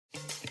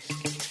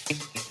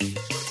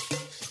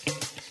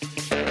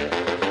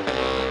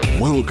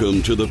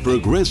Welcome to the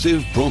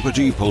Progressive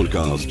Property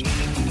Podcast,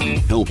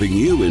 helping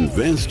you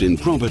invest in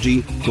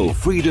property for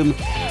freedom,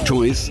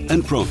 choice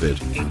and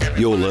profit.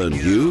 You'll learn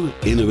new,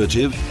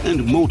 innovative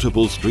and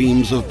multiple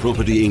streams of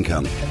property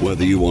income,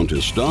 whether you want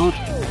to start,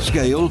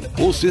 scale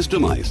or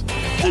systemize,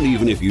 and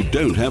even if you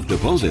don't have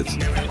deposits.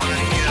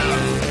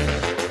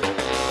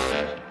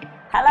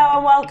 Hello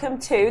and welcome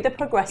to the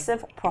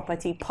Progressive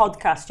Property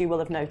Podcast. You will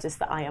have noticed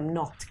that I am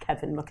not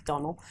Kevin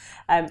McDonnell.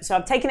 So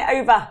I've taken it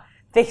over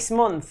this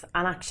month,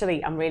 and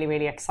actually I'm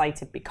really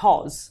excited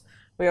because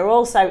we are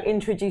also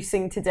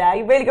introducing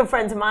today really good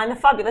friends of mine, the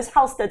fabulous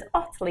Halstead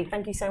Otley.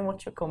 Thank you so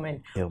much for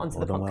coming onto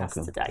the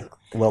podcast today.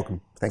 Welcome.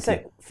 Thank you.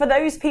 So for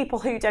those people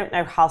who don't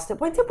know Halstead,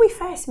 when did we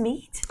first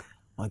meet?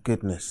 My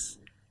goodness.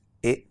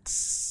 I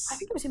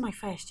think it was in my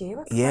first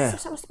year. Yeah,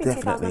 so it must have been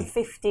definitely.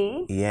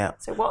 2015. Yeah.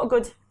 So what a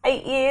good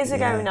 8 years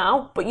ago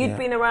now. But you'd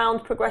been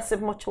around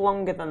Progressive much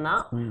longer than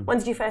that. When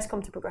did you first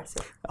come to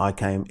Progressive? I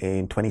came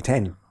in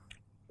 2010.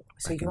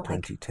 So you were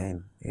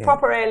 2010. Yeah.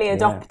 Proper early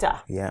adopter.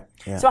 Yeah.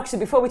 So actually,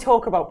 before we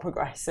talk about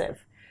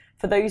Progressive,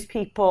 for those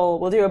people,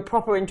 we'll do a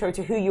proper intro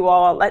to who you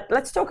are.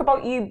 Let's talk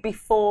about you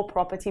before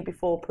property,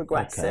 before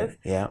Progressive. Okay.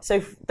 Yeah.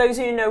 So for those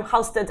who know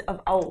Halstead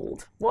of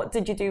old, what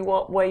did you do?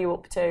 What were you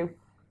up to?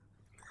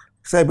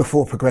 So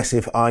before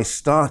Progressive, I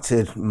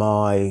started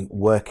my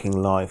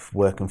working life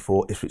working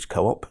for Ipswich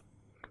Co-op.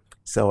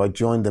 So I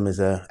joined them as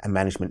a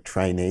management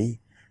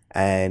trainee,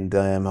 and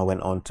I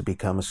went on to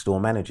become a store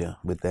manager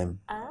with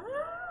them.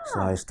 So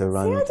I used to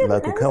run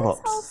local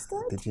co-ops.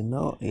 Did you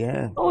not?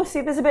 Yeah. Oh,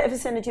 see, there's a bit of a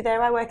synergy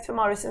there. I worked for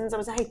Morrison's. I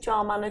was a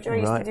HR manager. I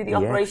used to do the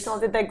Yes. operational. I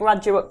did their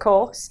graduate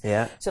course.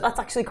 Yeah. So that's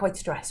actually quite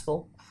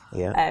stressful.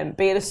 Yeah.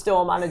 Being a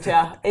store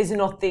manager is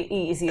not the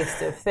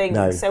easiest of things.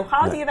 No, So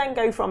how do you then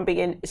go from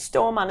being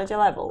store manager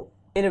level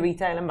in a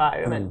retail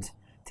environment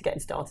to getting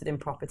started in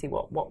property?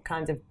 What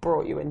kind of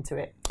brought you into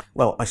it?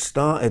 Well, I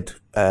started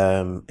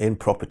in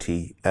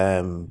property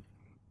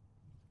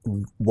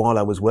while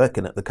I was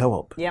working at the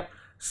co-op. Yep.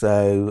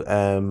 So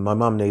my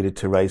mum needed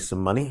to raise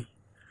some money.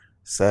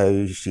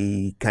 So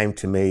she came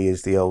to me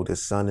as the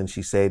oldest son and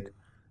she said,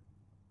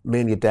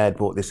 me and your dad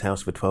bought this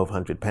house for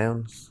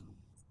 £1,200.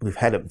 We've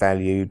had it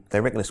valued. They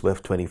reckon it's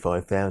worth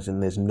 $25,000.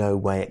 There's no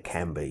way it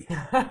can be.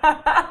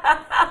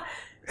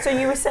 So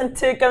you were sent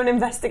to go and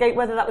investigate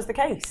whether that was the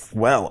case?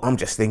 Well, I'm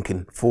just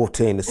thinking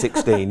 14 to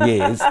 16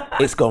 years.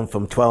 It's gone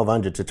from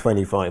 1,200 to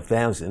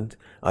 25,000.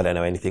 I don't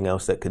know anything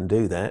else that can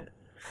do that.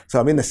 So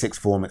I'm in the sixth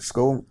form at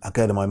school. I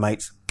go to my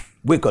mates.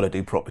 We've got to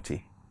do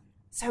property.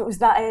 So it was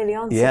that early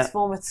on, sixth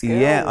form at school?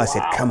 Yeah, wow. I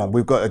said, come on,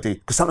 we've got to do,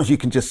 because sometimes you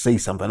can just see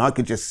something. I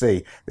could just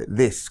see that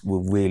this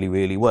will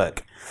really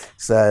work.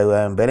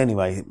 So, but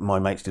anyway, my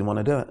mates didn't want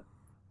to do it.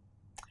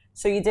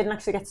 So you didn't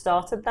actually get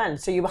started then?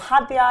 So you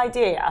had the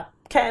idea,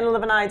 kernel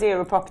of an idea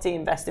of property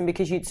investing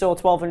because you'd saw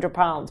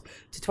 £1,200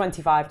 to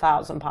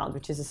 £25,000,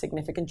 which is a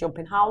significant jump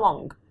in how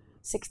long?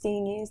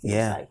 16 years, did you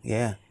say?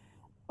 Yeah.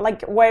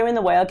 Like, where in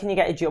the world can you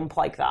get a jump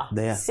like that?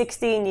 Yeah.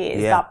 16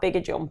 years, that big a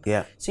jump.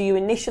 Yeah. So you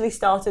initially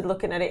started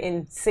looking at it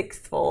in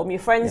sixth form. Your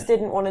friends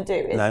didn't want to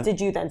do it. No.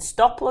 Did you then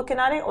stop looking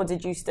at it, or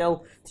did you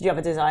have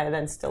a desire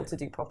then still to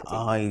do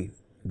property?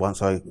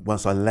 Once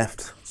I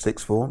left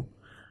sixth form,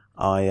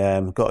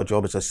 I got a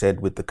job, as I said,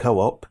 with the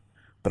co-op,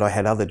 but I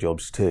had other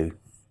jobs too.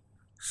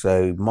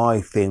 So my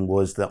thing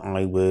was that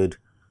I would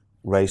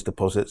raise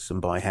deposits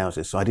and buy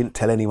houses. So I didn't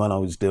tell anyone I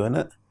was doing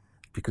it,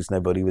 because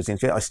nobody was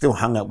interested. I still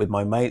hung up with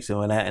my mates and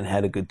went out and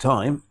had a good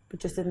time.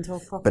 But just didn't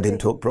talk property? But didn't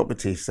talk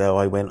property. So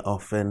I went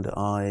off and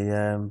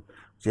I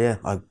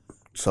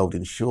sold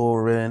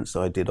insurance,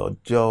 I did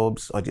odd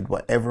jobs, I did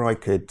whatever I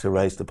could to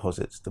raise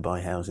deposits to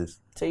buy houses.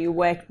 So you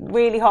worked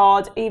really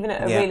hard, even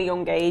at a really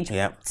young age,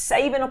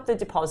 saving up the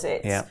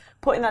deposits,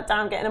 putting that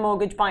down, getting a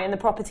mortgage, buying the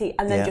property,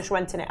 and then just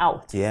renting it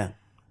out. Yeah.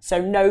 So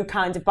no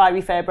kind of buy,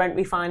 refurb, rent,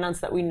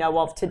 refinance that we know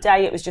of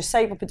today. It was just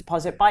save up a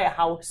deposit, buy a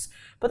house.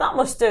 But that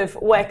must have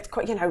worked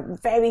quite,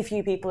 very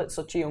few people at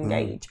such a young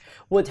age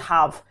would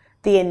have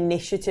the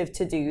initiative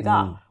to do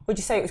that. Would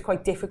you say it was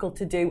quite difficult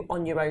to do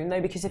on your own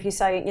though? Because if you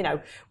say,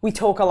 we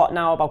talk a lot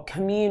now about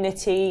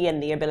community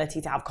and the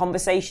ability to have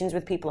conversations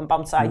with people and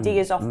bounce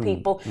ideas off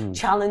people,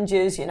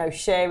 challenges,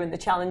 sharing the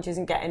challenges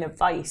and getting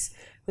advice.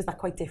 Was that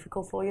quite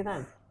difficult for you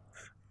then?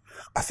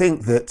 I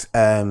think that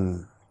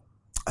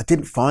I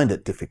didn't find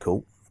it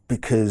difficult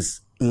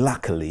because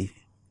luckily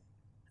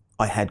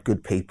I had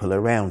good people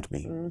around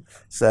me.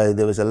 So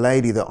there was a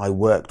lady that I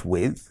worked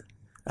with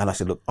and I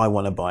said, look, I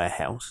want to buy a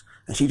house.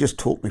 And she just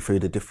talked me through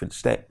the different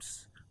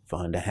steps.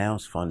 Find a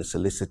house, find a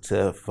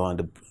solicitor,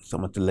 find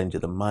someone to lend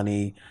you the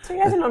money. So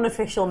you had an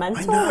unofficial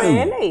mentor,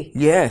 really?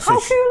 Yeah. How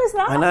cool is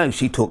that? I know,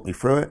 she talked me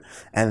through it.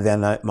 And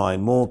then my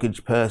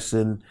mortgage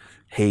person,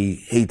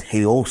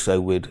 he also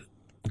would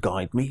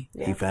guide me.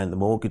 Yeah. He found the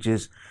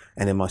mortgages.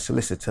 And then my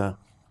solicitor,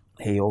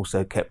 he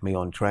also kept me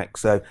on track.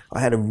 So I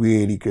had a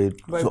really good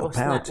sort of Robust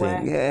power network.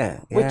 team. Yeah.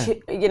 Which,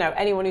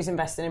 anyone who's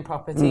invested in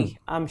property,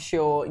 I'm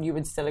sure you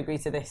would still agree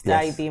to this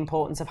day, Yes. the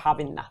importance of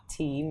having that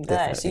team there.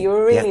 Definitely. So you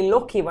were really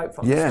lucky right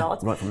from the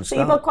start. Right from the So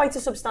start. you built quite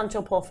a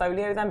substantial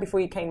portfolio then before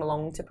you came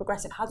along to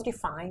Progressive. How did you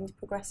find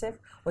Progressive?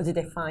 Or did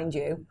they find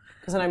you?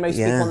 Because I know most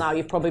people now,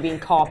 you've probably been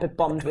carpet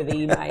bombed with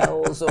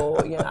emails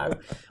or,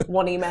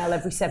 one email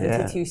every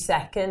 72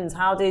 seconds.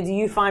 How did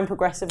you find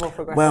Progressive or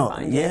Progressive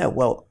find you?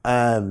 Well,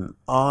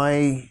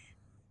 I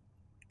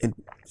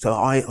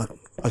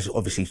was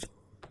obviously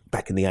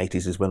back in the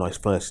 80s is when I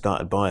first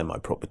started buying my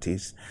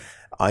properties.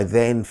 I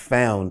then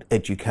found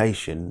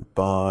education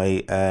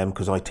by,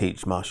 because I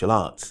teach martial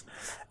arts,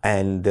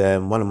 and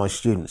one of my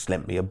students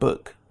lent me a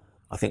book.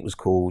 I think it was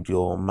called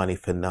Your Money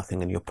for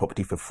Nothing and Your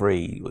Property for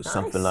Free, or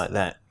something like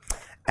that.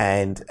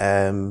 And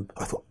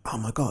I thought, oh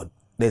my God,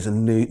 there's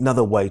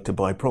another way to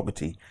buy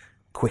property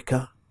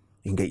quicker.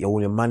 You can get all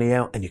your money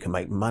out and you can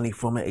make money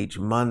from it each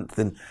month.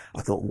 And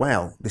I thought,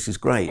 wow, this is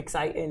great.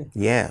 Exciting.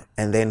 Yeah.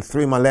 And then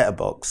through my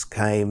letterbox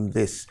came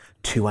this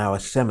 2-hour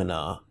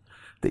seminar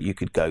that you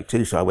could go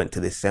to. So I went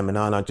to this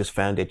seminar and I just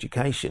found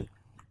education.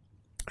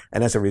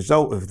 And as a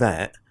result of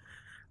that,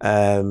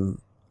 Rob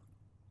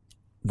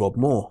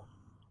Moore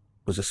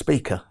was a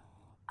speaker.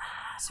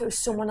 So it was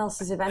someone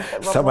else's event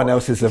at Rob Someone Moore.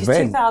 else's Because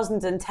event.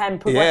 2010,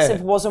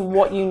 Progressive wasn't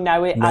what you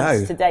know it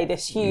as today,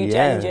 this huge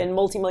engine,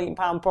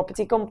 multi-million-pound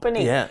property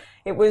company. Yeah.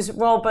 It was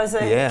Rob as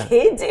a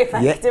kid,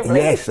 effectively.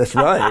 Yes, that's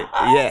right.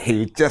 Yeah, he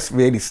was just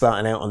really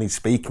starting out on his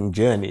speaking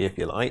journey, if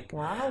you like.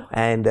 Wow.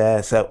 And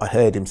so I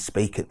heard him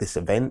speak at this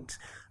event.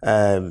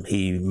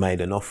 He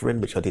made an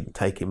offering, which I didn't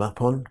take him up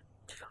on.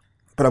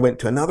 But I went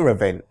to another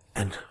event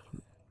and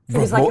it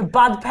was like a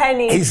bad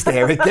penny. He's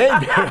there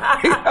again.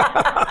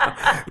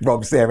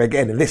 Rob's there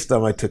again. And this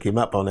time I took him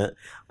up on it.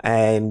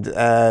 And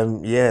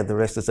the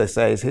rest, as I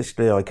say, is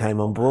history. I came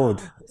on board.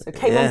 So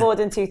came on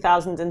board in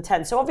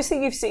 2010. So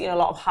obviously you've seen a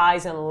lot of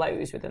highs and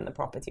lows within the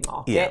property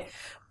market,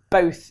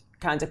 both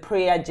kinds of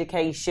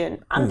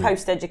pre-education and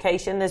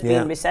post-education. There's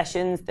been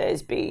recessions,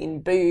 there's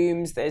been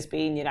booms, there's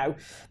been,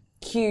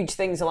 huge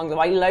things along the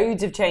way,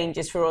 loads of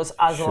changes for us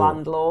as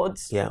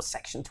landlords.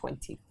 Section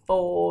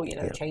 24,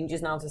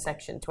 changes now to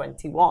Section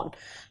 21.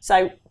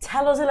 So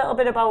tell us a little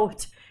bit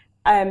about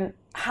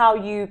how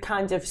you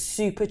kind of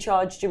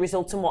supercharged your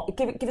results and what.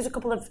 Give us a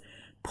couple of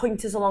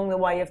pointers along the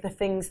way of the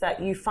things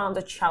that you found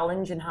a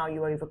challenge and how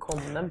you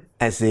overcome them.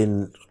 As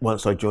in,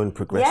 once I joined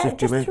Progressive,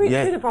 do you mean?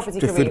 Through the property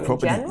career in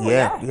general.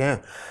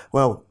 Yeah.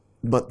 Well,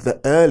 but the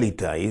early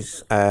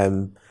days,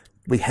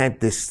 we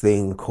had this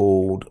thing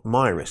called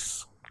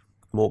MIRIS,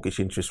 Mortgage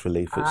Interest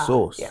Relief at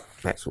Source,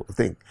 that sort of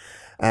thing.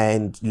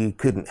 And you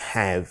couldn't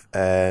have,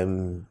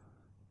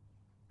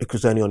 it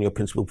was only on your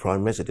principal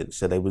prime residence,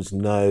 so there was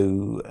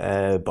no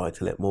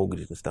buy-to-let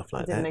mortgages and stuff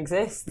like that. It didn't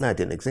exist? No, it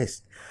didn't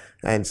exist.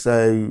 And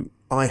so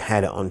I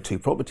had it on 2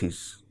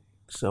 properties.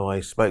 So I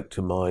spoke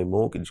to my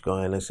mortgage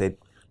guy and I said,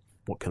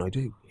 what can I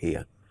do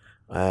here?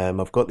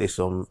 I've got this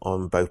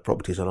on both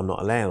properties and I'm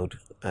not allowed.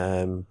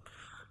 And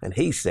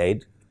he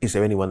said, is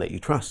there anyone that you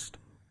trust?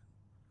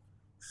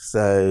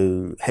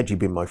 So, had you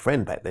been my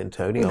friend back then,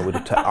 Tony, I would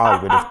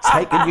have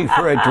taken you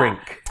for a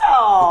drink.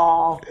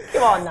 Oh, you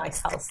are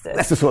nice, Halston.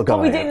 That's the sort of guy.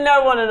 But we didn't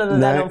know one another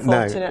then,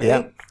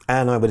 unfortunately.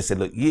 And I would have said,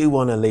 look, you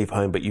want to leave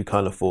home, but you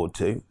can't afford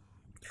to.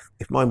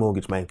 If my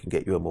mortgage man can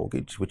get you a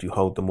mortgage, would you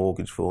hold the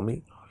mortgage for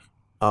me?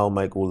 I'll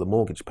make all the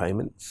mortgage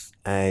payments.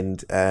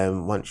 And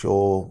once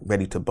you're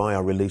ready to buy,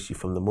 I'll release you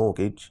from the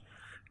mortgage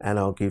and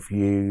I'll give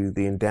you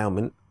the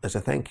endowment as a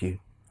thank you.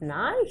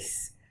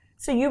 Nice.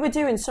 So you were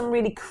doing some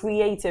really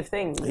creative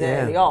things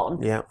early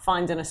on,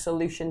 finding a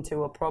solution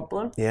to a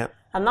problem. Yeah.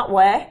 And that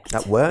worked.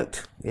 That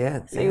worked,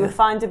 yeah. So you were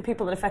finding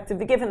people and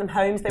effectively giving them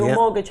homes. They were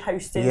mortgage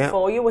hosting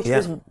for you, which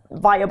was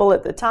viable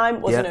at the time.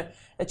 It wasn't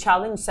a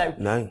challenge. So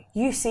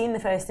you've seen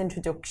the first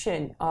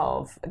introduction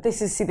of,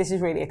 this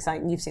is really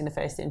exciting. You've seen the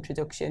first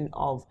introduction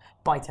of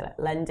buy-to-let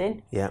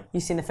lending. Yeah.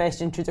 You've seen the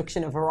first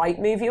introduction of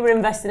Rightmove. You were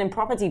investing in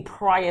property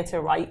prior to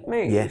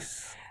Rightmove.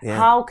 Yes. Yeah.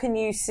 How can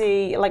you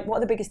see, what are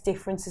the biggest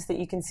differences that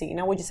you can see?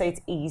 Now, would you say it's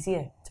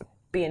easier to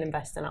be an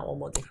investor now or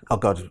more difficult? Oh,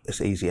 God,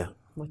 it's easier.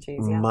 Much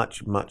easier.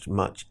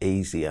 Much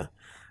easier.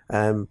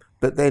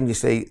 But then, you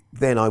see,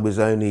 then I was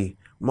only,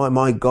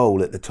 my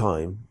goal at the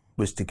time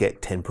was to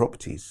get 10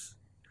 properties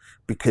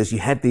because you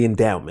had the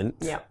endowment.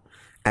 Yeah.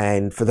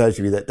 And for those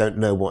of you that don't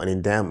know what an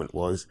endowment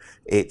was,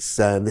 it's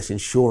this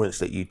insurance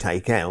that you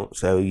take out.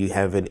 So you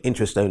have an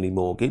interest-only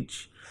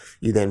mortgage.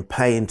 You then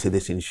pay into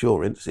this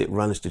insurance. It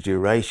runs the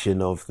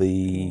duration of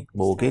the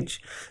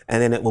mortgage, and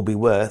then it will be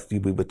worth, we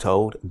were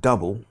told,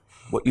 double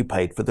what you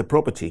paid for the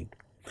property.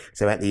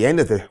 So at the end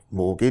of the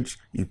mortgage,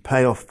 you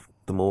pay off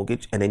the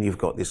mortgage, and then you've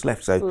got this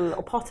left. So a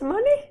little pot of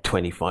money.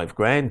 25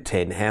 grand,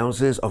 10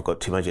 houses. I've got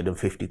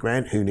 250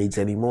 grand. Who needs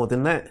any more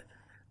than that?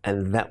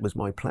 And that was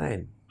my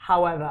plan.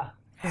 However,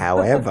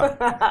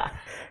 the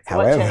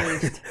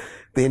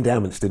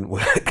endowments didn't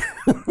work.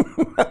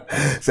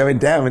 So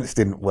endowments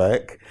didn't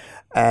work.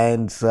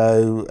 And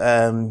so,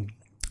 and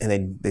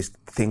then there's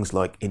things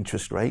like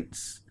interest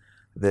rates.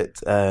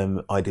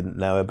 that I didn't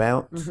know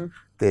about. Mm-hmm.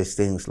 There's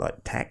things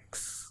like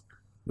tax,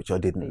 which I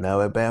didn't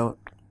know about.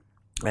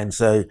 And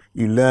so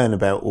you learn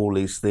about all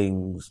these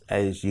things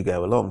as you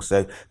go along.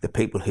 So the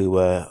people who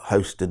were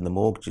hosting the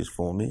mortgages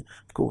for me,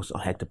 of course,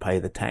 I had to pay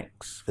the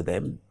tax for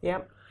them.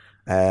 Yep.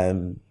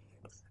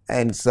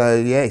 And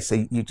so,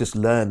 so you just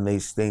learn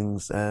these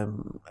things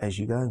as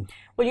you go.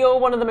 Well, you're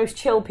one of the most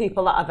chill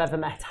people that I've ever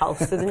met,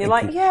 Halstead, and you're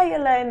like, yeah,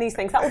 you learn these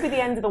things. That would be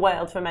the end of the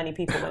world for many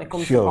people when it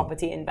comes to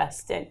property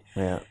investing.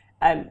 Yeah.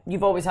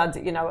 You've always had,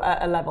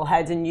 a level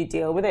head and you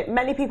deal with it.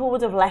 Many people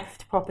would have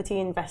left property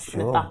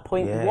investing at that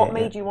point. What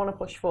made you want to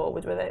push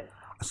forward with it?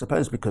 I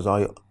suppose because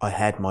I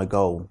had my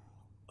goal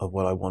of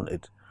what I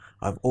wanted.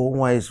 I've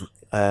always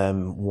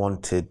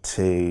wanted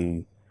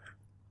to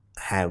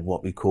have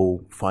what we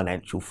call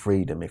financial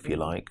freedom, if you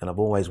like, and I've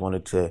always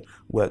wanted to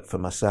work for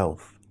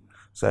myself.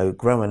 So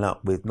growing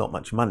up with not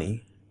much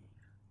money,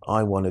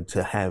 I wanted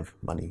to have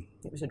money.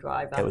 It was a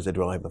driver. It was a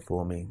driver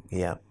for me,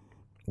 yeah.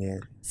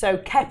 So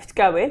kept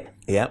going.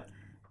 Yeah.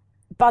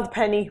 Bad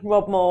Penny,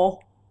 Rob Moore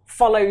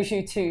follows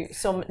you to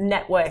some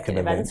networking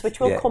events, which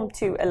we'll come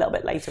to a little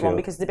bit later on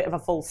because it's a bit of a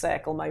full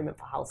circle moment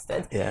for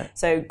Halstead. Yeah.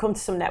 So come to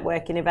some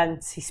networking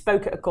events. He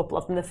spoke at a couple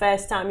of them. The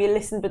first time you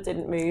listened but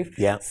didn't move.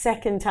 Yeah.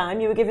 Second time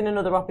you were given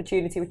another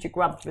opportunity which you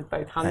grabbed with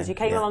both hands. You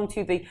came along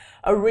to the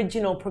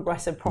original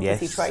progressive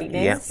property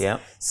trainings. Yeah.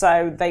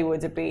 So they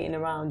would have been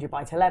around your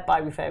buy-to-let,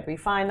 buy, refurb,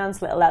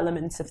 refinance, little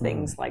elements of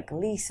things like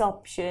lease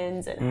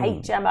options and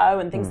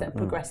HMO and things that have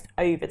progressed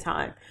over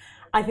time.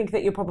 I think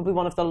that you're probably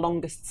one of the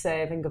longest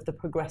serving of the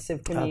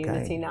progressive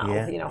community now,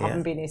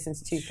 having been here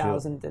since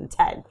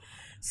 2010.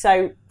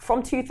 So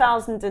from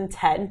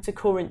 2010 to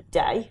current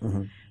day,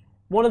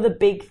 one of the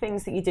big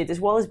things that you did,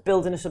 as well as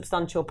building a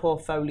substantial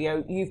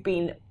portfolio, you've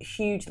been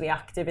hugely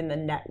active in the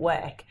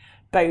network,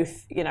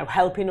 both,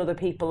 helping other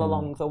people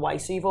along the way.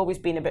 So you've always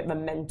been a bit of a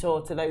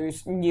mentor to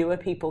those newer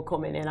people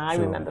coming in. I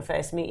remember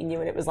first meeting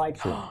you and it was like,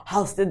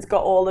 Halstead's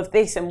got all of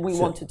this and we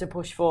wanted to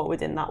push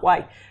forward in that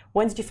way.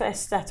 When did you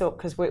first set up?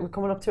 Because we're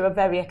coming up to a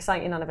very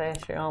exciting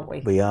anniversary, aren't we?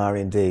 We are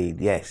indeed,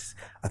 yes.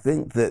 I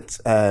think that,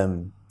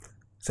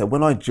 so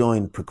when I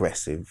joined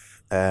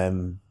Progressive,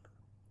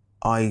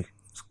 I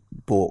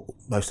bought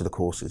most of the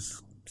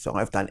courses. So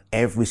I've done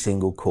every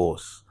single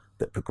course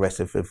that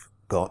Progressive have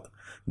got,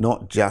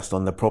 not just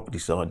on the property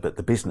side, but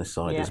the business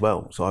side as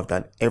well. So I've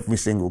done every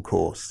single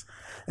course.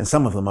 And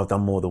some of them I've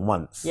done more than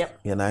once,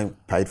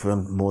 paid for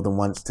them more than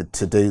once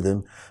to do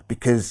them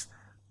because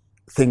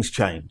things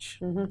change.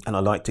 And I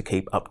like to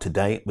keep up to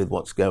date with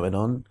what's going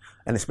on.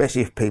 And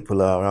especially if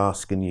people are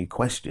asking you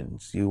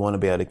questions, you want to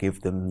be able to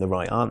give them the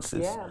right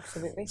answers. Yeah,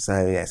 absolutely. So,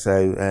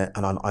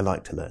 and I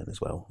like to learn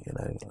as well,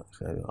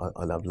 so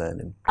I love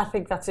learning. I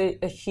think that's a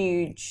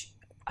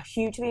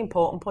hugely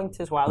important point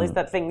as well, is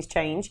that things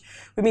change.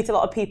 We meet a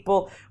lot of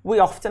people. We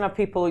often have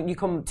people, you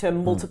come to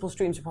multiple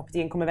streams of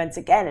property income events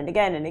again and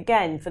again and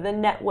again for the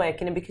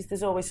networking, and because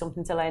there's always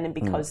something to learn and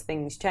because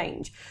things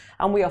change.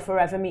 And we are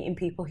forever meeting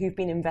people who've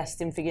been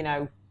investing for,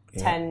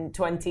 10,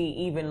 20,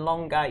 even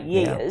longer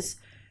years.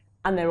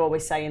 And they're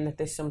always saying that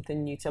there's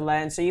something new to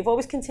learn. So you've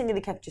always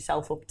continually kept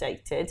yourself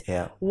updated.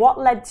 Yeah. What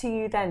led to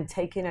you then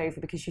taking over,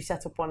 because you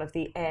set up one of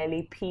the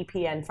early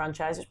PPN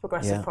franchises,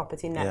 Progressive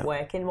Property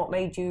Networking. What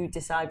made you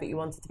decide that you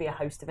wanted to be a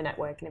host of a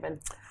networking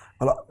event?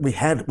 Well, we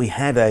had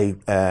a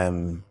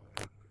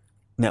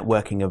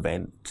networking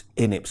event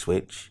in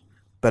Ipswich,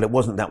 but it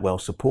wasn't that well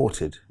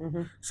supported.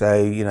 So,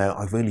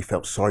 I really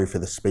felt sorry for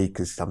the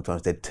speakers.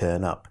 Sometimes they'd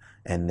turn up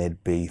and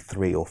there'd be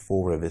 3 or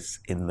 4 of us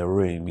in the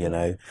room,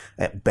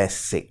 at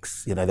best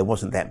 6, there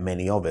wasn't that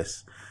many of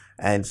us.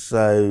 And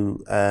so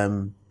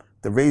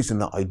the reason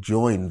that I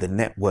joined the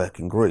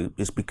networking group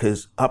is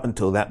because up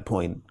until that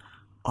point,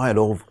 I had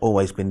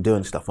always been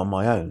doing stuff on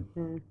my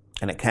own.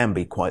 And it can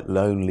be quite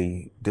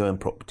lonely doing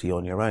property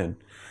on your own.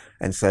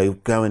 And so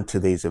going to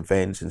these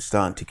events and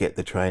starting to get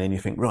the training, you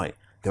think, right,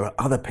 there are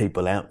other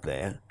people out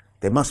there.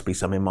 There must be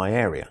some in my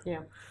area.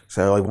 Yeah.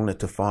 So I wanted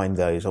to find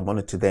those. I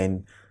wanted to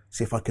then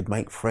see if I could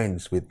make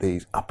friends with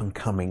these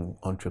up-and-coming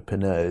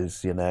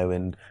entrepreneurs,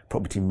 and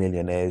property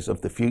millionaires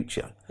of the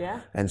future.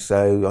 Yeah. And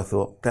so I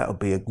thought that would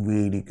be a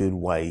really good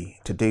way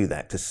to do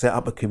that, to set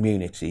up a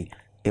community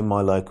in my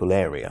local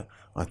area.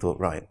 I thought,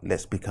 right,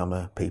 let's become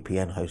a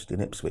PPN host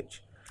in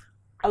Ipswich.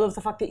 I love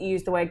the fact that you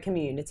use the word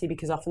community,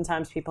 because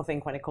oftentimes people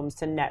think when it comes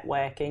to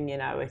networking,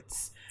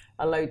 it's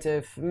a load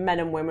of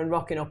men and women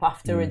rocking up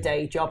after a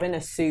day job in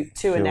a suit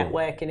to a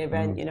networking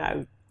event,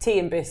 tea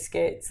and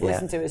biscuits,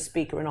 listen to a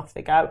speaker and off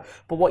they go.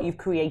 But what you've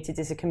created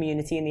is a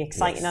community, and the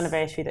exciting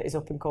anniversary that is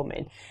up and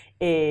coming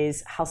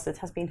is Halstead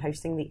has been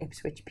hosting the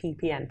Ipswich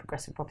PPN,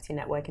 Progressive Property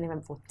Networking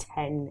event, for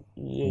 10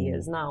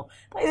 years now.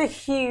 That is a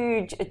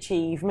huge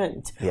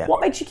achievement. Yeah. What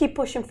makes you keep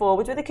pushing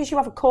forward with it? Because you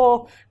have a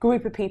core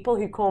group of people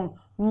who come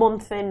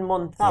month in,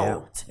 month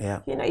out. Yeah.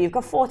 You've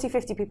got 40,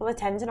 50 people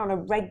attending on a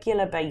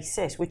regular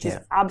basis, which is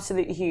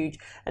absolutely huge,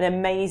 an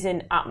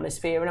amazing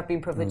atmosphere, and I've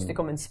been privileged to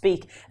come and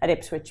speak at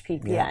Ipswich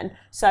PPN. Yeah.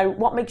 So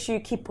what makes you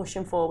keep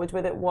pushing forward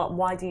with it?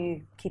 Why do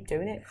you keep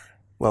doing it?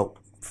 Well,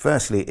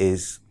 firstly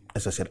is,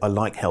 as I said, I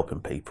like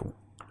helping people.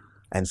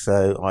 And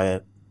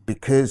so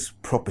because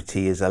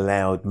property has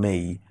allowed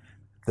me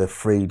the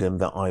freedom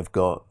that I've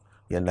got,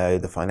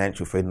 the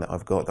financial freedom that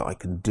I've got, that I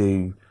can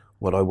do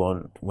what I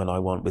want, when I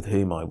want, with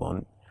whom I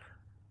want.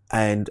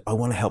 And I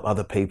want to help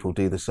other people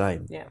do the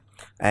same. Yeah.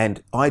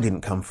 And I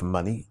didn't come from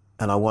money,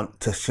 and I want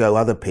to show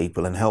other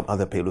people and help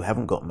other people who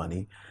haven't got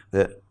money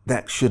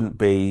that shouldn't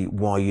be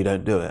why you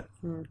don't do it.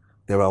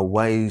 There are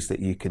ways that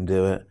you can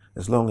do it.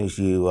 As long as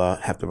you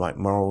have the right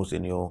morals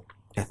and you're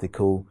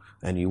ethical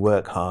and you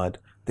work hard,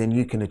 then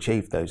you can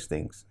achieve those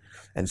things.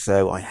 And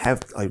so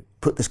I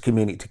put this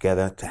community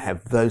together to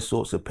have those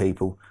sorts of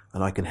people,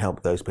 and I can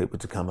help those people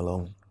to come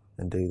along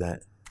and do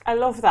that. I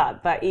love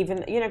that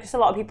even, because a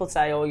lot of people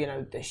say,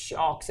 there's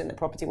sharks in the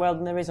property world,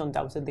 and there is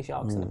undoubtedly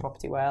sharks in the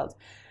property world.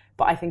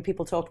 But I think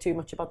people talk too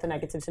much about the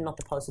negatives and not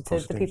the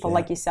positives. The people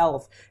like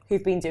yourself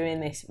who've been doing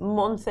this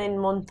month in,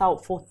 month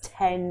out for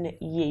 10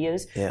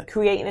 years,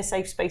 creating a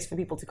safe space for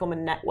people to come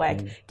and network,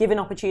 giving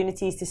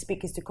opportunities to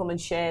speakers to come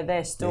and share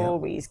their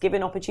stories,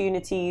 giving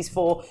opportunities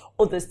for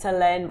others to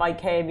learn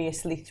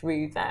vicariously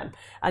through them.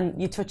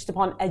 And you touched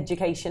upon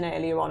education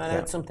earlier on. I know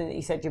it's something that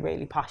you said you're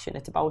really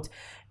passionate about.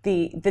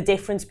 The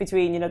difference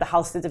between, the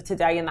Halstead of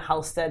today and the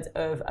Halstead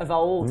of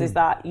old is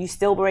that you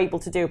still were able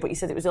to do it, but you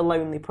said it was a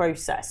lonely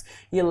process.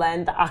 You learned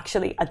that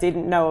actually I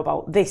didn't know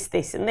about this,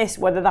 and this,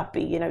 whether that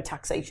be,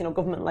 taxation or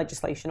government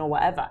legislation or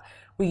whatever.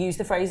 We use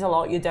the phrase a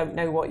lot, you don't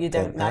know what you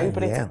don't know,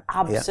 but it's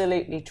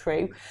absolutely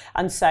true.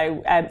 And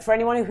so for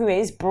anyone who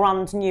is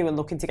brand new and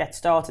looking to get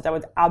started, I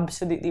would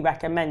absolutely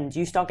recommend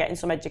you start getting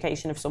some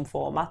education of some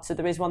format. So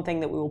there is one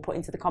thing that we will put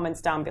into the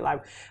comments down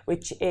below,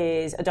 which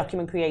is a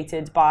document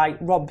created by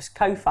Rob's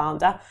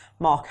co-founder,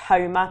 Mark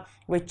Homer,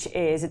 which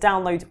is a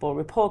downloadable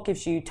report,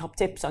 gives you top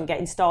tips on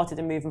getting started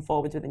and moving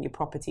forward within your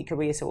property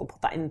career. So we'll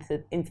put that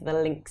into the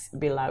links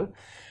below.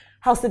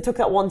 Halstead took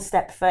that one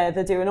step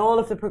further, doing all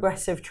of the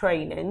progressive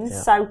trainings.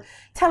 Yeah. So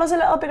tell us a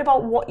little bit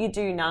about what you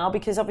do now,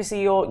 because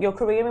obviously your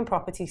career in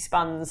property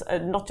spans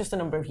not just a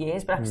number of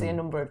years, but actually a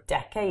number of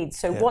decades.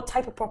 So what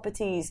type of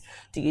properties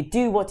do you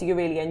do? What do you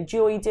really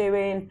enjoy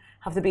doing?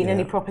 Have there been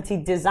any property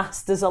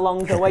disasters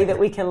along the way that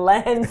we can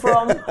learn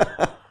from?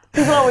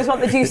 People always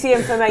want the juicy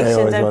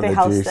information, don't they,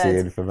 Halstead? Juicy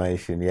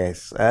information,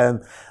 yes. I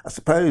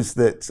suppose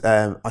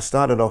that I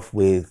started off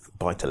with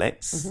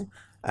buy-to-lets,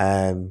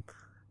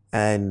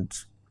 and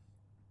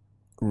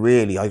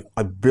really,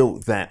 I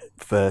built that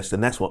first,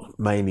 and that's what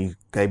mainly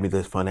gave me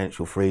the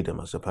financial freedom,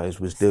 I suppose,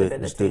 was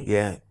just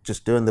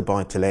doing the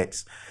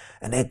buy-to-lets.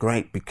 And they're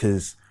great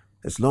because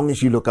as long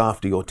as you look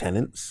after your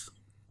tenants,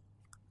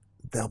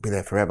 they'll be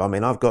there forever. I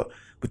mean,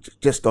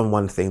 just on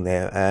one thing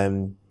there,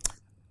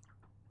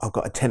 I've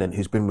got a tenant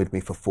who's been with me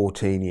for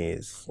 14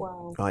 years.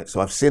 Wow. Right,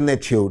 so I've seen their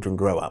children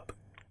grow up.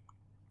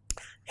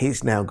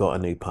 He's now got a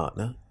new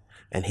partner,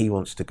 and he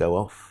wants to go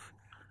off.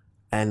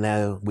 And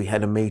now we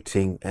had a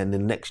meeting, and the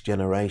next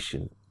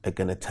generation are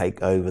going to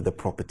take over the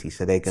property.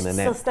 So they're going to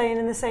still staying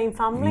in the same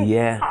family.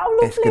 Yeah, how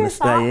lovely it's going to is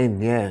stay that?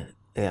 in.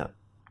 Yeah.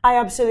 I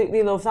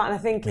absolutely love that, and I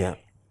think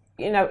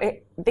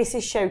this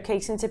is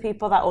showcasing to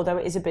people that although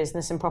it is a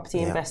business and property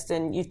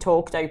investing, you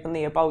talked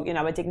openly about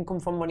I didn't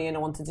come from money and I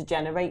wanted to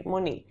generate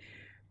money.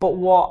 But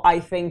what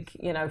I think,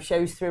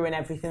 shows through in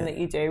everything that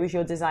you do is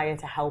your desire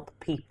to help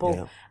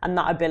people and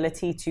that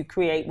ability to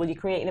create, you're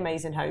creating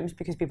amazing homes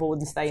because people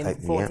wouldn't stay in them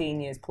for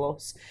 14 years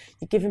plus.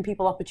 You're giving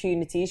people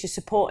opportunities, you're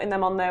supporting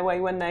them on their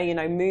way when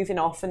they're, moving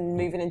off and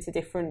moving into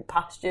different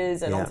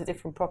pastures and onto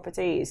different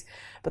properties.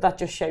 But that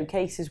just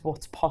showcases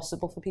what's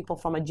possible for people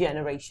from a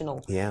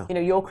generational,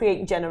 you're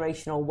creating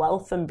generational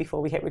wealth. And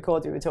before we hit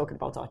record, we were talking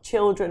about our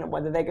children and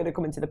whether they're going to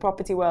come into the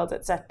property world,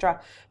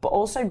 etc. But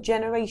also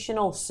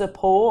generational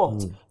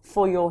support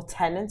for your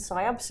tenants. So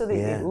I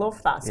absolutely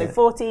love that. So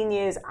 14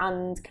 years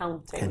and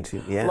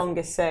counting,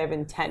 longest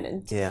serving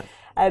tenant.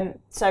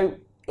 So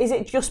is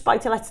it just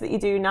buy-to-lets that you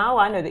do now?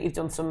 I know that you've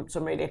done some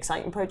really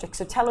exciting projects.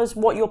 So tell us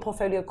what your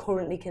portfolio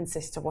currently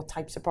consists of, what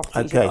types of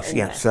properties you've got in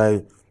there.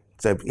 So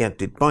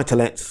did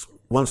buy-to-lets.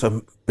 Once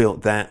I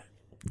built that,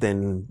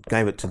 then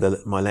gave it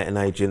to my letting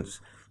agents,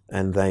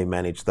 and they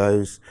managed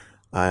those.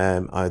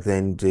 I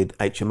then did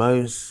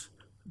HMOs.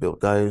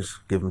 Built those,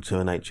 give them to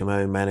an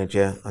HMO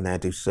manager. I now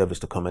do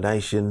serviced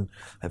accommodation,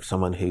 have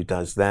someone who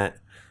does that.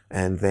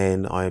 And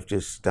then I've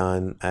just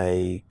done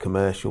a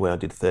commercial where I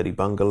did 30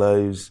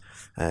 bungalows.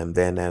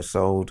 They're now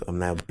sold. I'm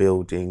now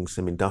building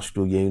some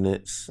industrial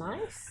units.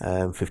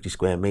 Nice. 50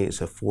 square metres,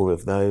 so 4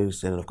 of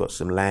those. And I've got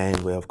some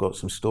land where I've got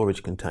some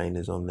storage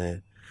containers on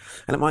there.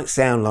 And it might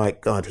sound like,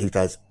 God, he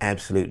does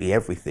absolutely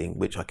everything,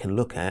 which I can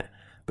look at.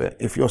 But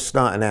if you're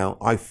starting out,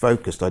 I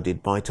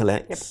did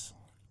buy-to-lets.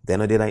 Then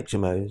I did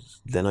HMOs,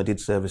 then I did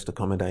serviced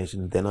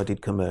accommodation, then I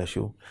did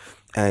commercial.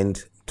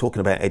 And talking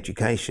about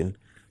education,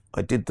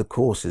 I did the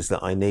courses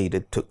that I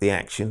needed, took the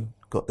action,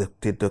 bought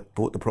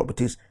the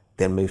properties,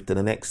 then moved to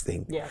the next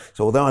thing.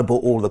 So although I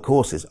bought all the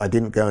courses, I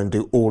didn't go and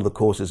do all the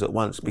courses at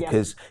once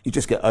because you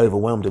just get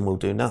overwhelmed and will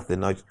do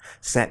nothing. I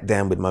sat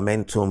down with my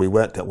mentor and we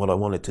worked out what I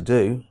wanted to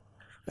do.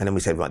 And then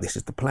we said, right, this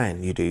is the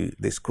plan. You do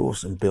this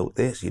course and built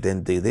this, you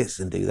then do this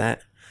and do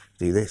that,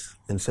 do this.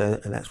 And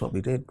that's what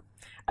we did.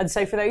 And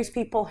so for those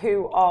people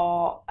who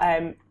are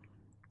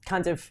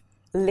kind of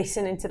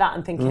listening to that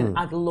and thinking,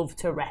 I'd love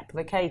to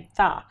replicate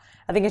that,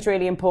 I think it's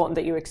really important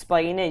that you're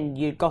explaining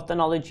you got the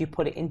knowledge, you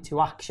put it into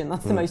action.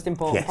 That's the most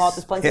important part.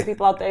 There's plenty of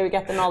people out there who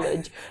get the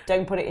knowledge,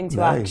 don't put it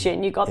into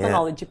action. You got the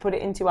knowledge, you put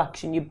it into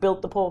action, you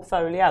built the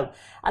portfolio,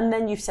 and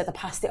then you've said, I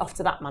passed it off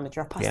to that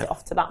manager, I passed it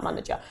off to that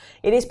manager.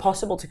 It is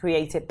possible to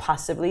create it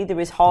passively. There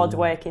is hard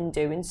work in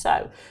doing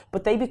so,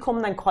 but they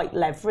become then quite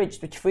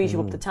leveraged, which frees you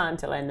up the time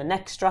to learn the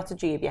next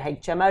strategy of your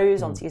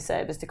HMOs onto your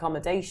serviced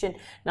accommodation,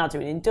 now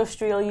doing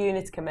industrial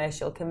units,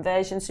 commercial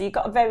conversion. So you've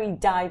got a very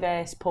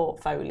diverse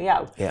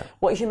portfolio.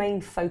 What is your main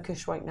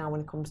focus right now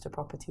when it comes to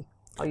property?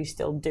 Are you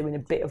still doing a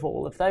bit of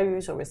all of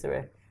those, or is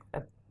there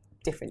a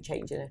different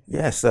change in it?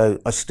 Yeah,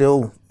 so I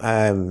still,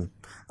 I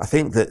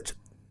think that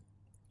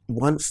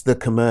once the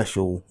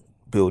commercial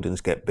buildings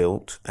get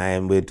built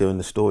and we're doing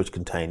the storage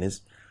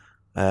containers,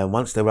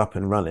 once they're up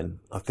and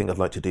running, I think I'd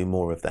like to do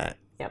more of that.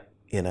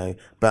 You know,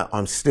 but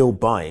I'm still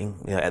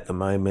buying. You know, at the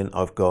moment,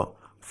 I've got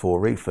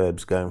 4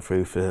 refurbs going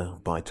through for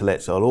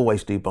buy-to-lets. So I'll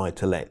always do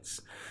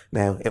buy-to-lets.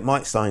 Now, it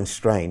might sound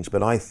strange,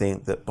 but I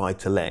think that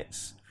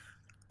buy-to-lets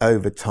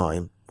over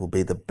time will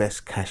be the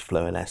best cash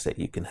flowing asset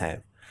you can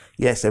have.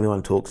 Yes,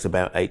 everyone talks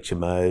about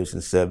HMOs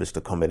and serviced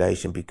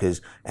accommodation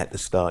because at the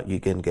start you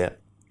can get,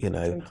 you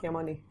know,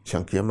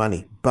 chunkier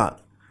money.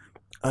 But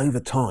over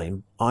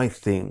time, I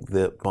think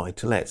that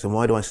buy-to-lets, and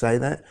why do I say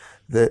that?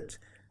 That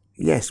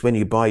yes, when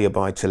you buy your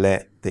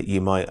buy-to-let, that you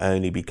might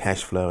only be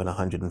cash flowing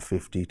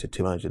 £150 to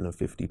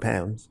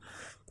 £250,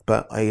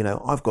 but you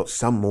know, I've got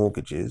some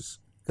mortgages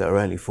that are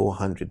only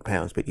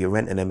 £400, but you're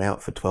renting them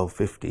out for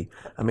 £1,250.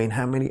 I mean,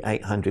 how many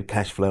 800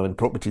 cash flowing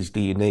properties do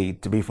you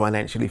need to be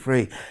financially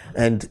free?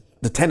 And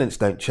the tenants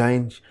don't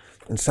change,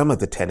 and some of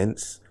the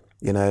tenants,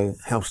 you know,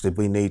 house did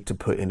we need to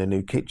put in a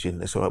new kitchen?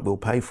 That's all right, we'll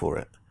pay for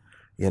it.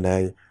 You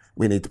know,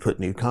 we need to put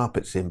new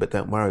carpets in, but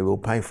don't worry, we'll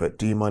pay for it.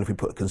 Do you mind if we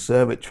put a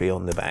conservatory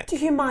on the back? Do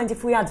you mind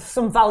if we add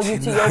some value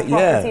to your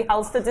property,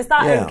 Halstead? Is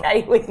that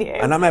okay with you?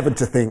 And I'm having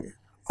to think,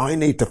 I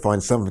need to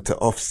find something to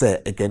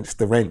offset against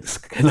the rents.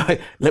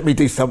 Let me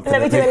do something.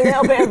 Let me do a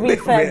little bit of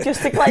refurb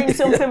just to claim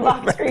something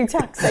back through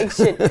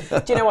taxation.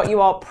 Do you know what?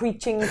 You are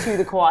preaching to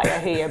the choir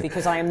here,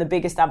 because I am the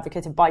biggest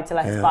advocate of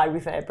buy-to-let, buy,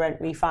 refurb,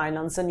 rent,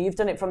 refinance. And you've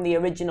done it from the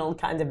original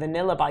kind of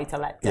vanilla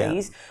buy-to-let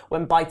days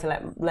when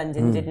buy-to-let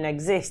lending didn't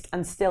exist,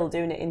 and still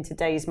doing it in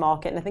today's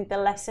market. And I think the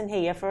lesson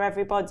here for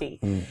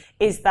everybody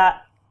is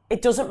that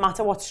it doesn't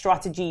matter what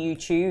strategy you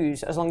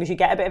choose, as long as you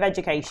get a bit of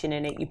education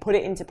in it, you put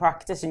it into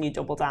practice and you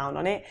double down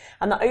on it.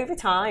 And that over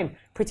time,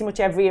 pretty much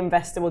every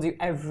investor will do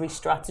every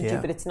strategy,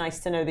 but it's nice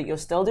to know that you're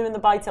still doing the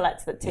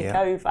buy-to-lets that tick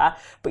over,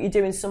 but you're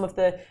doing some of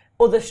the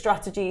other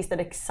strategies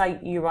that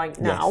excite you right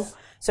now.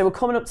 So we're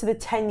coming up to the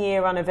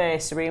 10-year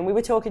anniversary, and we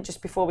were talking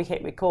just before we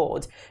hit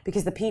record,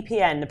 because the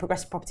PPN, the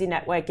Progressive Property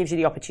Network, gives you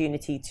the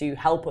opportunity to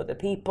help other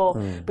people.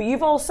 But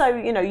you've also,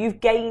 you know, you've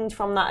gained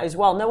from that as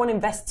well. No one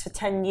invests for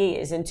 10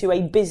 years into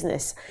a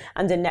business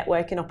and a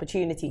networking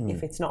opportunity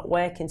if it's not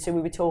working. So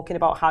we were talking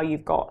about how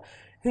you've got,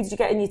 who did you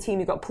get in your team?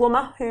 You've got a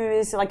plumber, who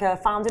is like a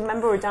founding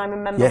member or a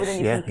diamond member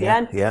within your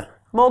PPN.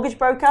 Mortgage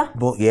broker?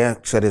 Well,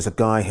 so there's a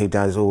guy who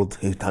does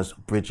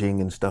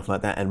bridging and stuff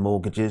like that, and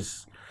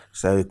mortgages.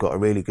 So we've got a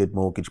really good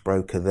mortgage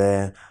broker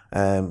there.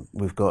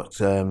 We've got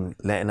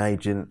letting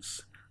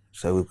agents.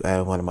 So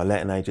one of my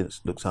letting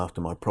agents looks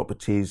after my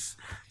properties.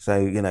 So,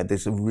 you know,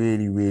 there's a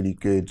really, really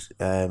good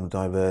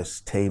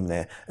diverse team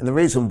there. And the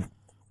reason,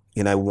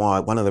 you know,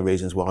 one of the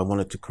reasons why I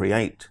wanted to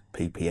create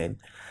PPN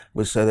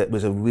was so that it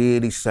was a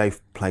really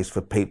safe place for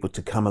people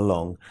to come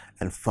along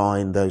and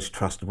find those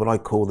trusted, what I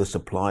call the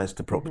suppliers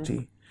to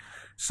property.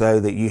 So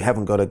that you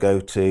haven't got to go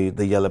to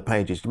the Yellow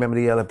Pages. Do you remember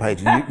the Yellow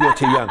Pages? You're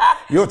too young.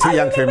 You're too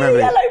young to remember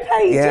the Yellow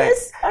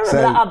Pages. I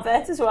remember that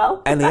advert as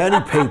well. And the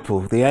only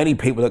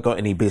people that got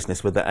any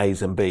business were the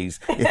A's and B's.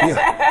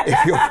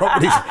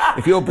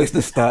 If your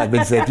business started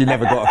and said you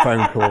never got a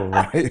phone call,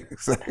 right?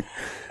 So,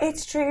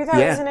 it's true though,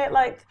 isn't it?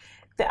 Like,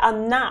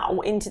 and now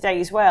in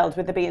today's world,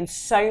 with there being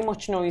so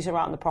much noise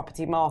around the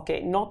property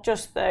market, not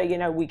just the, you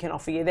know, we can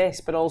offer you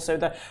this, but also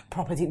the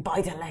property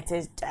buy-to-let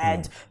is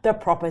dead, the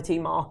property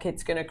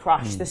market's going to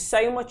crash. There's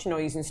so much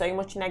noise and so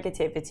much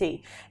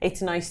negativity.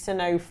 It's nice to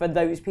know for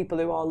those people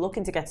who are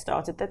looking to get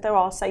started that there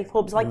are safe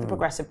hubs like the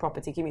Progressive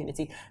Property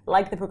Community,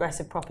 like the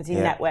Progressive Property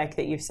Network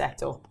that you've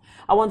set up.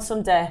 I want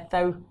some depth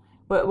though,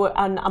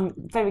 and I'm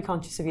very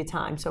conscious of your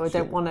time, so I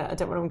don't want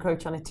to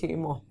encroach on it too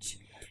much.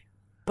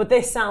 But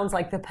this sounds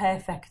like the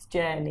perfect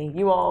journey.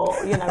 You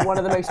are, you know, one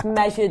of the most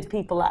measured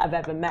people that I've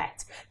ever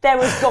met. There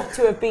has got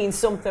to have been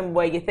something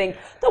where you think,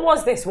 there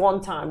was this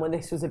one time when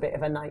this was a bit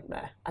of a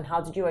nightmare. And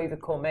how did you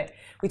overcome it?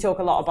 We talk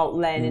a lot about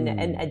learning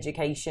and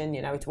education.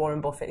 You know, it's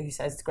Warren Buffett who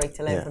says it's great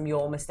to learn from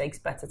your mistakes,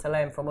 better to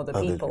learn from other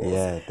people's.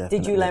 Yeah, definitely.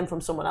 Did you learn from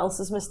someone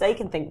else's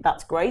mistake and think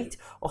that's great?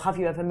 Or have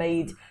you ever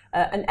made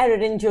an error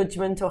in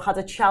judgment or had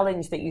a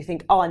challenge that you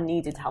think, oh, I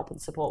needed help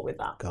and support with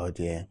that? God,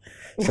 yeah.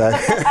 So...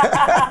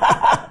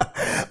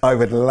 I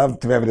would love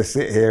to be able to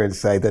sit here and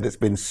say that it's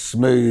been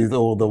smooth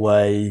all the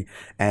way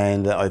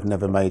and that I've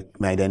never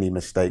made any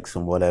mistakes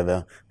and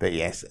whatever. But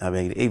yes, I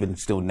mean, even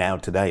still now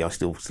today, I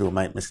still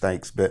make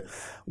mistakes. But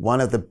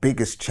one of the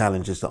biggest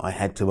challenges that I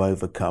had to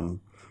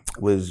overcome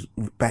was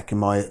back in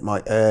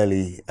my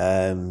early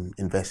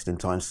investing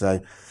time.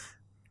 So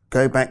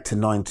go back to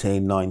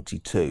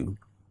 1992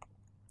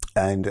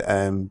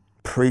 and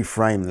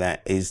pre-frame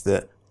that is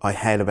that I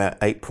had about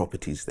 8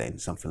 properties then,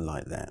 something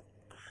like that.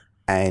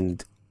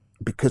 And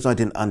because I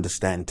didn't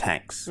understand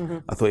tax,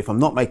 I thought if I'm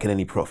not making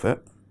any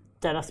profit,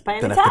 don't have to pay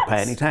any don't tax. have to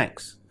pay any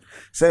tax.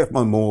 So if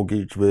my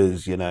mortgage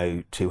was,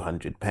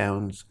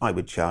 £200, I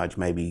would charge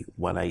maybe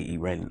 180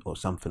 rent or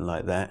something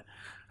like that.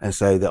 And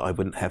so that I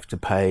wouldn't have to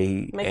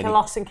pay Make a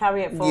loss and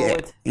carry it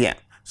forward. Yeah.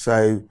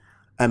 So,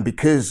 and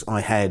because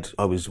I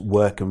was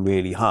working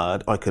really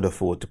hard, I could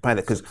afford to pay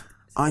that because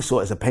I saw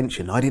it as a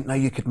pension. I didn't know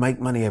you could make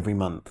money every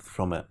month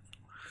from it.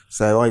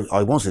 So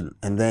I wasn't.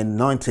 And then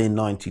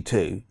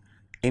 1992,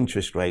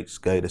 interest rates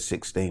go to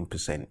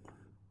 16%.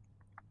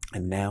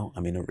 And now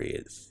I'm in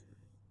arrears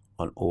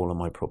on all of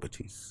my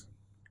properties.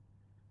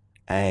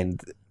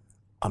 And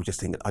I'm just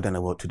thinking, I don't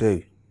know what to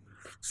do.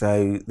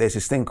 So there's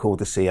this thing called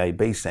the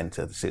CAB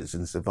Centre, the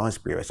Citizens Advice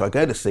Bureau. So I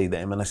go to see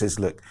them and I says,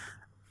 look,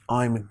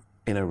 I'm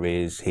in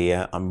arrears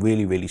here. I'm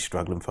really, really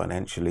struggling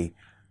financially.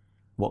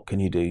 What can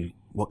you do?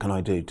 What can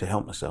I do to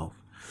help myself?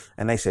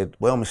 And they said,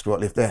 well, Mr.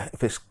 Watley,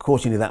 if it's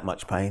causing you that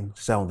much pain,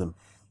 sell them.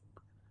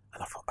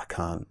 And I thought, I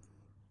can't.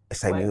 They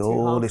say me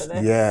all this.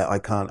 Yeah, I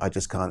can't. I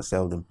just can't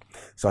sell them.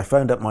 So I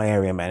phoned up my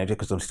area manager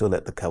because I'm still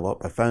at the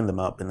co-op. I phoned them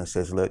up and I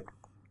says, look,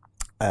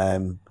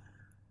 what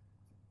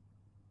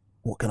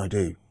can I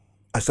do?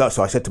 So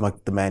I said to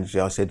the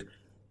manager, I said,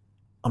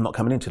 I'm not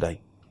coming in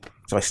today.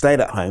 So I stayed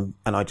at home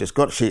and I just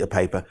got a sheet of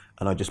paper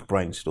and I just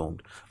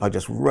brainstormed. I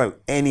just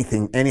wrote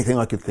anything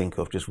I could think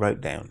of, just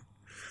wrote down.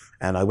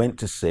 And I went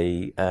to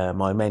see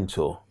my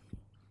mentor,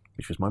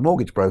 which was my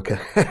mortgage broker,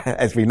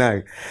 as we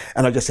know.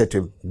 And I just said to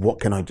him,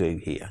 what can I do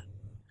here?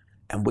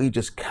 And we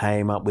just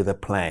came up with a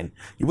plan.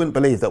 You wouldn't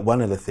believe that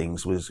one of the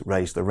things was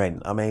raise the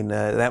rent. I mean,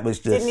 that was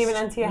just... Didn't even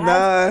enter your head?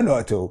 No, not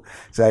at all.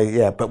 So,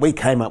 yeah, but we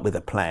came up with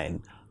a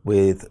plan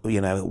with,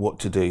 what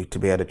to do to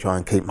be able to try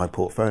and keep my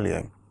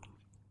portfolio.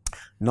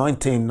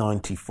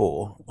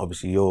 1994,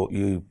 obviously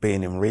you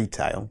being in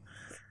retail,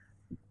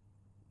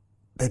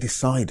 they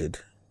decided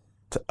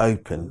to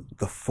open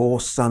the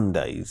 4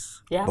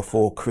 Sundays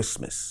before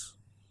Christmas.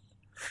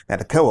 Now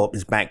the co-op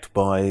is backed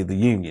by the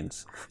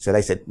unions, so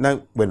they said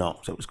no, we're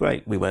not. So it was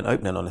great. We weren't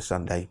opening on a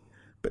Sunday,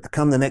 but to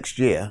come the next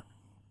year,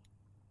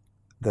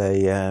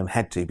 they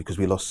had to because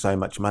we lost so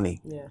much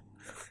money. Yeah.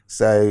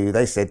 So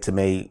they said to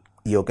me,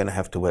 "You're going to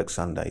have to work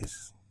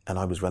Sundays," and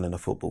I was running a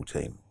football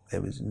team.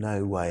 There was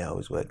no way I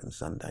was working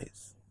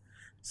Sundays.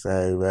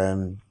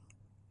 So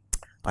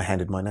I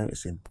handed my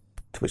notice in,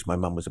 to which my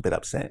mum was a bit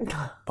upset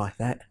by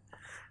that.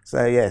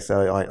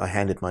 So I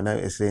handed my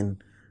notice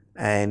in,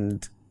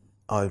 and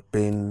I've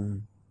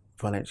been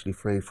financially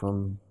free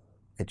from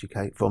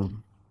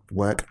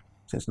work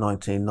since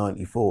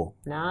 1994.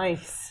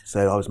 Nice.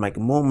 So I was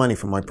making more money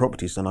from my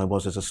properties than I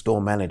was as a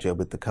store manager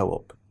with the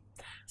co-op.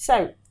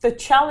 So the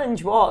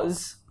challenge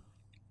was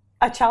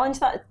a challenge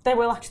that there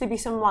will actually be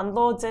some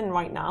landlords in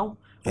right now.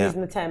 I'm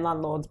using the term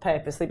landlords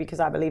purposely because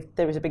I believe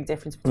there is a big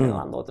difference between a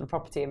landlord and a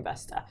property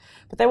investor.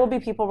 But there will be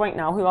people right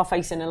now who are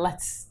facing,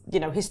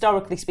 and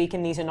historically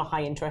speaking, these are not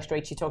high interest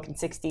rates. You're talking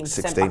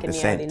 16% back in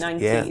the early 90s.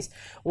 Yeah.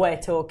 We're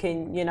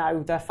talking,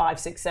 the 5,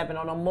 6, 7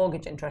 on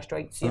mortgage interest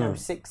rates,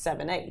 6,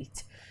 7,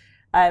 8.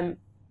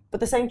 But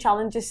the same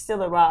challenges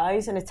still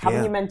arise, and it's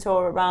having your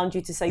mentor around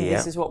you to say,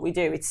 this is what we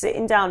do. It's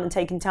sitting down and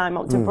taking time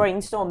out to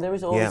brainstorm. There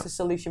is always a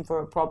solution for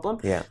a problem.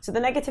 Yeah. So the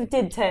negative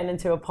did turn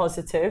into a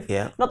positive.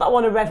 Yeah. Not that I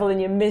want to revel in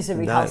your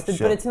misery, Halstead,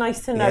 but it's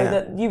nice to know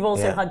that you've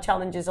also had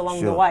challenges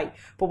along the way.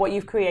 But what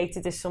you've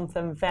created is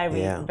something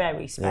very,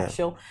 very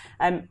special.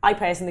 I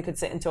personally could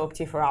sit and talk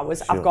to you for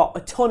hours. I've got a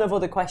ton of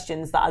other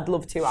questions that I'd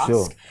love to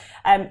ask.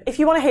 If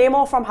you want to hear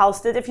more from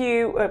Halstead,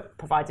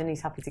 providing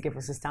he's happy to give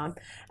us his time,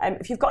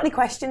 if you've got any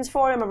questions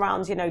for him around,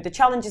 the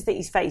challenges that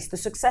he's faced, the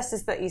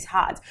successes that he's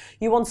had,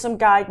 you want some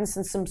guidance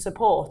and some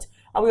support,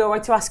 are we all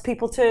right to ask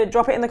people to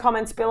drop it in the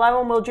comments below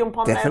and we'll jump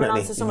on there and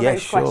answer some of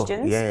those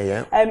questions?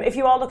 If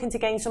you are looking to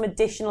gain some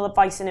additional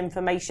advice and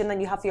information,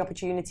 then you have the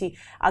opportunity,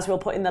 as we'll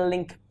put in the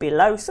link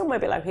below, somewhere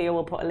below here,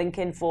 we'll put a link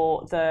in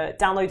for the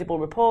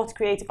downloadable report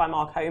created by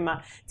Mark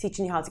Homer,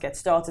 teaching you how to get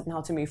started and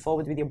how to move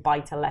forward with your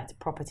buy-to-let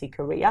property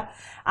career.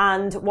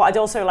 And what I'd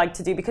also like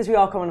to do, because we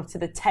are coming up to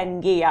the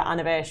 10-year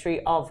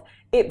anniversary of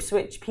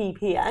Ipswich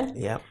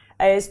PPN,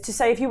 is to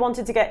say if you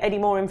wanted to get any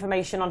more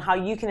information on how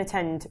you can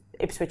attend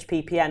Ipswich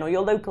PPN or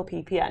your local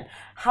PPN,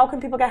 how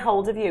can people get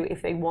hold of you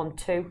if they want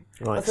to?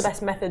 Right. What's the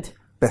best method?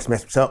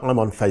 So I'm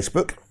on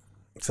Facebook.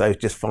 So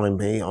just find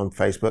me on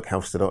Facebook,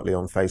 Halstead Otley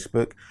on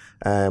Facebook.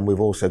 We've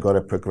also got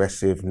a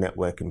progressive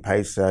networking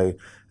page. So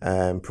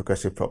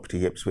Progressive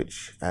Property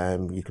Ipswich,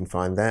 you can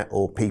find that,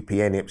 or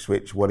PPN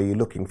Ipswich, what are you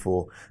looking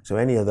for? So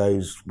any of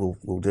those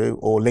will do,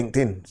 or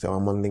LinkedIn, so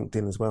I'm on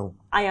LinkedIn as well.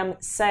 I am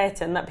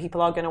certain that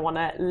people are going to want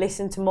to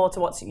listen to more to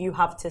what you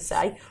have to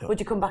say. Sure. Would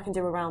you come back and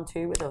do a round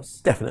 2 with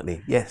us?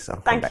 Definitely, yes.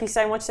 Thank you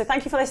so much. So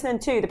thank you for listening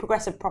to the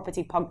Progressive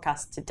Property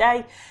Podcast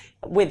today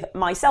with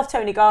myself,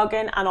 Tony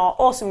Gargan, and our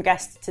awesome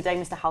guest today,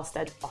 Mr.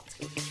 Halstead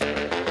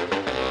Bottom.